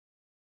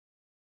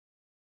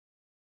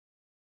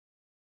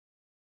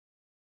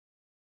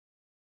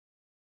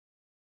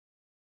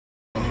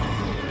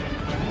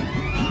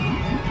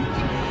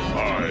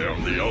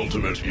the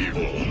ultimate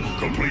evil,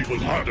 complete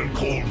with hot and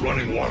cold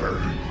running water.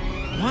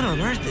 What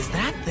on earth is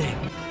that thing?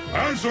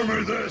 Answer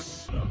me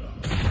this!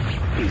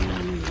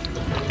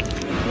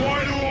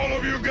 Why do all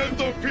of you get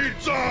the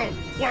pizza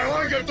while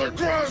I get the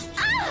crust?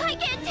 Oh, I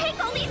can't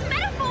take all these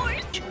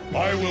metaphors!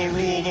 I will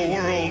rule the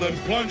world and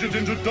plunge it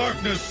into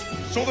darkness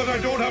so that I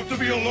don't have to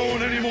be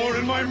alone anymore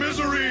in my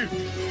misery.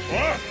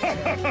 Wait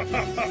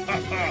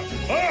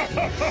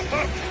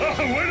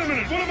a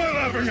minute, what am I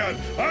laughing at?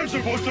 I'm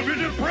supposed to be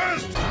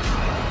depressed!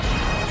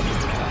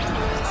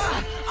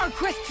 Our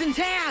crisps and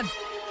tabs!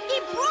 He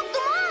broke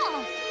them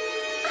all!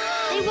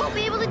 They won't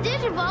be able to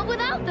digivolve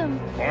without them.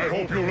 I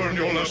hope you learned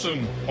your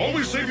lesson.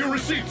 Always save your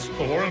receipts.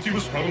 The warranty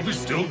was probably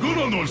still good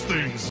on those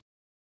things.